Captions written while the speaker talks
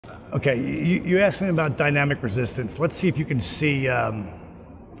Okay, you asked me about dynamic resistance. Let's see if you can see,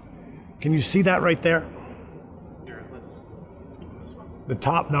 can you see that right there? Here, let's do this one. The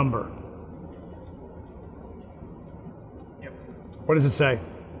top number. Yep. What does it say?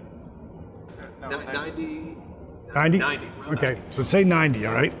 No, 90. 90? 90. Okay, so say 90,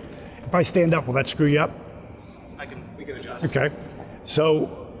 all right? If I stand up, will that screw you up? We can adjust. Okay,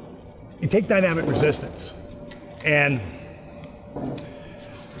 so you take dynamic resistance, and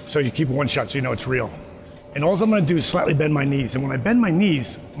so you keep one shot so you know it's real. And all I'm gonna do is slightly bend my knees. And when I bend my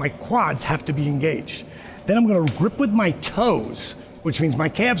knees, my quads have to be engaged. Then I'm gonna grip with my toes, which means my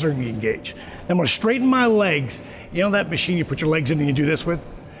calves are gonna be engaged. Then I'm gonna straighten my legs. You know that machine you put your legs in and you do this with?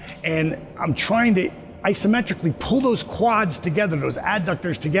 And I'm trying to isometrically pull those quads together, those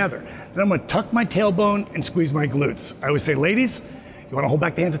adductors together. Then I'm gonna tuck my tailbone and squeeze my glutes. I always say, ladies, you wanna hold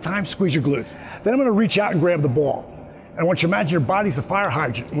back the hands at time? Squeeze your glutes. Then I'm gonna reach out and grab the ball. And I want you to imagine your body's a fire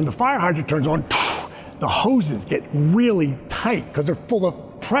hydrant. And when the fire hydrant turns on, the hoses get really tight because they're full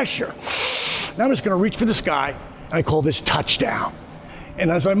of pressure. Now I'm just gonna reach for the sky, and I call this touchdown.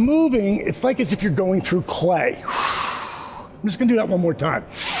 And as I'm moving, it's like as if you're going through clay. I'm just gonna do that one more time.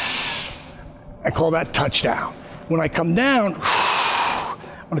 I call that touchdown. When I come down,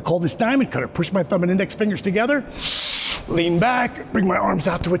 I'm gonna call this diamond cutter. Push my thumb and index fingers together, lean back, bring my arms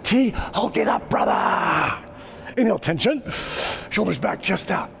out to a T, hold it up, brother. Inhale, tension, shoulders back,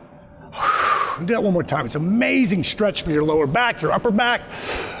 chest out. Do that one more time. It's an amazing stretch for your lower back, your upper back.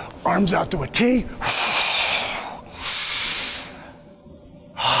 Arms out to a T.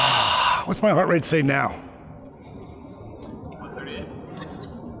 What's my heart rate say now? 138.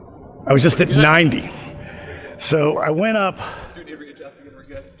 I was just at 90. So I went up. Do you readjust again? We're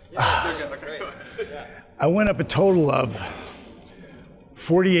good. Yeah, you're good. Great. I went up a total of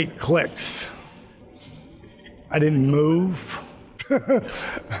 48 clicks. I didn't move.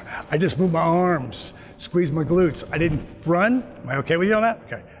 I just moved my arms, squeezed my glutes. I didn't run. Am I okay with you on that?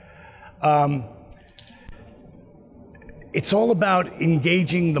 Okay. It's all about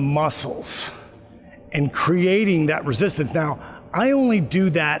engaging the muscles and creating that resistance. Now, I only do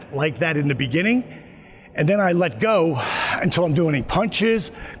that like that in the beginning, and then I let go until I'm doing any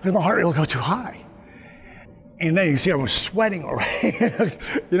punches because my heart rate will go too high. And then you can see I was sweating already,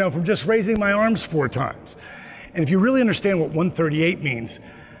 you know, from just raising my arms 4 times. And if you really understand what 138 means,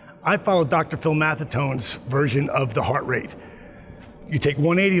 I follow Dr. Phil Mathetone's version of the heart rate. You take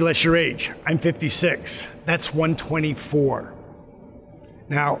 180 less your age. I'm 56. That's 124.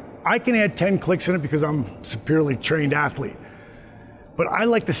 Now, I can add 10 clicks in it because I'm a superiorly trained athlete. But I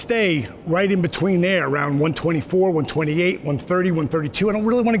like to stay right in between there, around 124, 128, 130, 132. I don't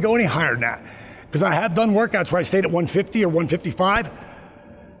really want to go any higher than that. Because I have done workouts where I stayed at 150 or 155.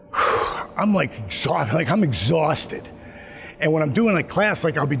 I'm I'm exhausted. And when I'm doing a class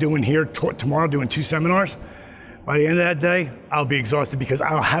like I'll be doing here tomorrow, doing 2 seminars, by the end of that day, I'll be exhausted because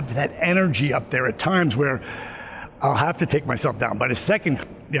I'll have that energy up there at times where I'll have to take myself down. By the second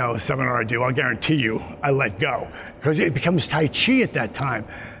seminar I do, I'll guarantee you I let go because it becomes Tai Chi at that time.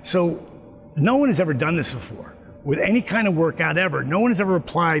 So no one has ever done this before. With any kind of workout ever, no one has ever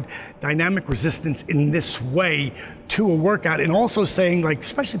applied dynamic resistance in this way to a workout. And also saying, like,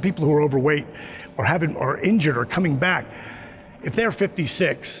 especially people who are overweight or injured or coming back, if they're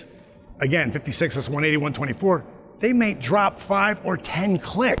 56, again, 56 is 180, 124, they may drop 5 or 10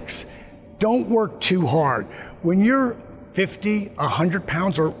 clicks. Don't work too hard. When you're 50, 100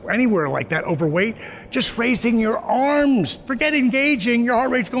 pounds or anywhere like that overweight, just raising your arms, forget engaging, your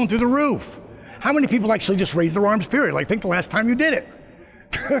heart rate's going through the roof. How many people actually just raise their arms, period? Like, think the last time you did it.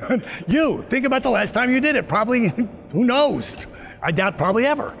 Think about the last time you did it. Probably, who knows? I doubt probably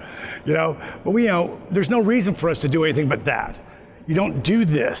ever, you know? But there's no reason for us to do anything but that. You don't do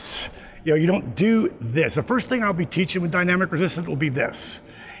this. You don't do this. The first thing I'll be teaching with dynamic resistance will be this.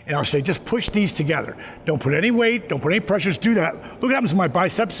 And I'll say, just push these together. Don't put any weight, don't put any pressures, do that. Look what happens to my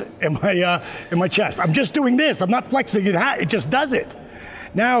biceps and my chest. I'm just doing this. I'm not flexing it, it just does it.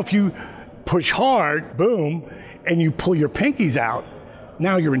 Now, if you push hard, boom, and you pull your pinkies out,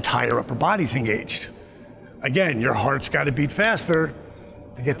 now your entire upper body's engaged. Again, your heart's got to beat faster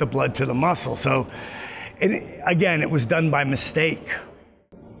to get the blood to the muscle. So, again, it was done by mistake.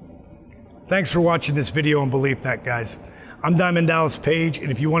 Thanks for watching this video on Beliefnet, guys. I'm Diamond Dallas Page, and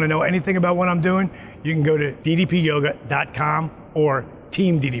if you want to know anything about what I'm doing, you can go to DDPYoga.com or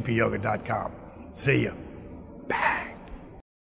TeamDDPYoga.com. See ya. Bang.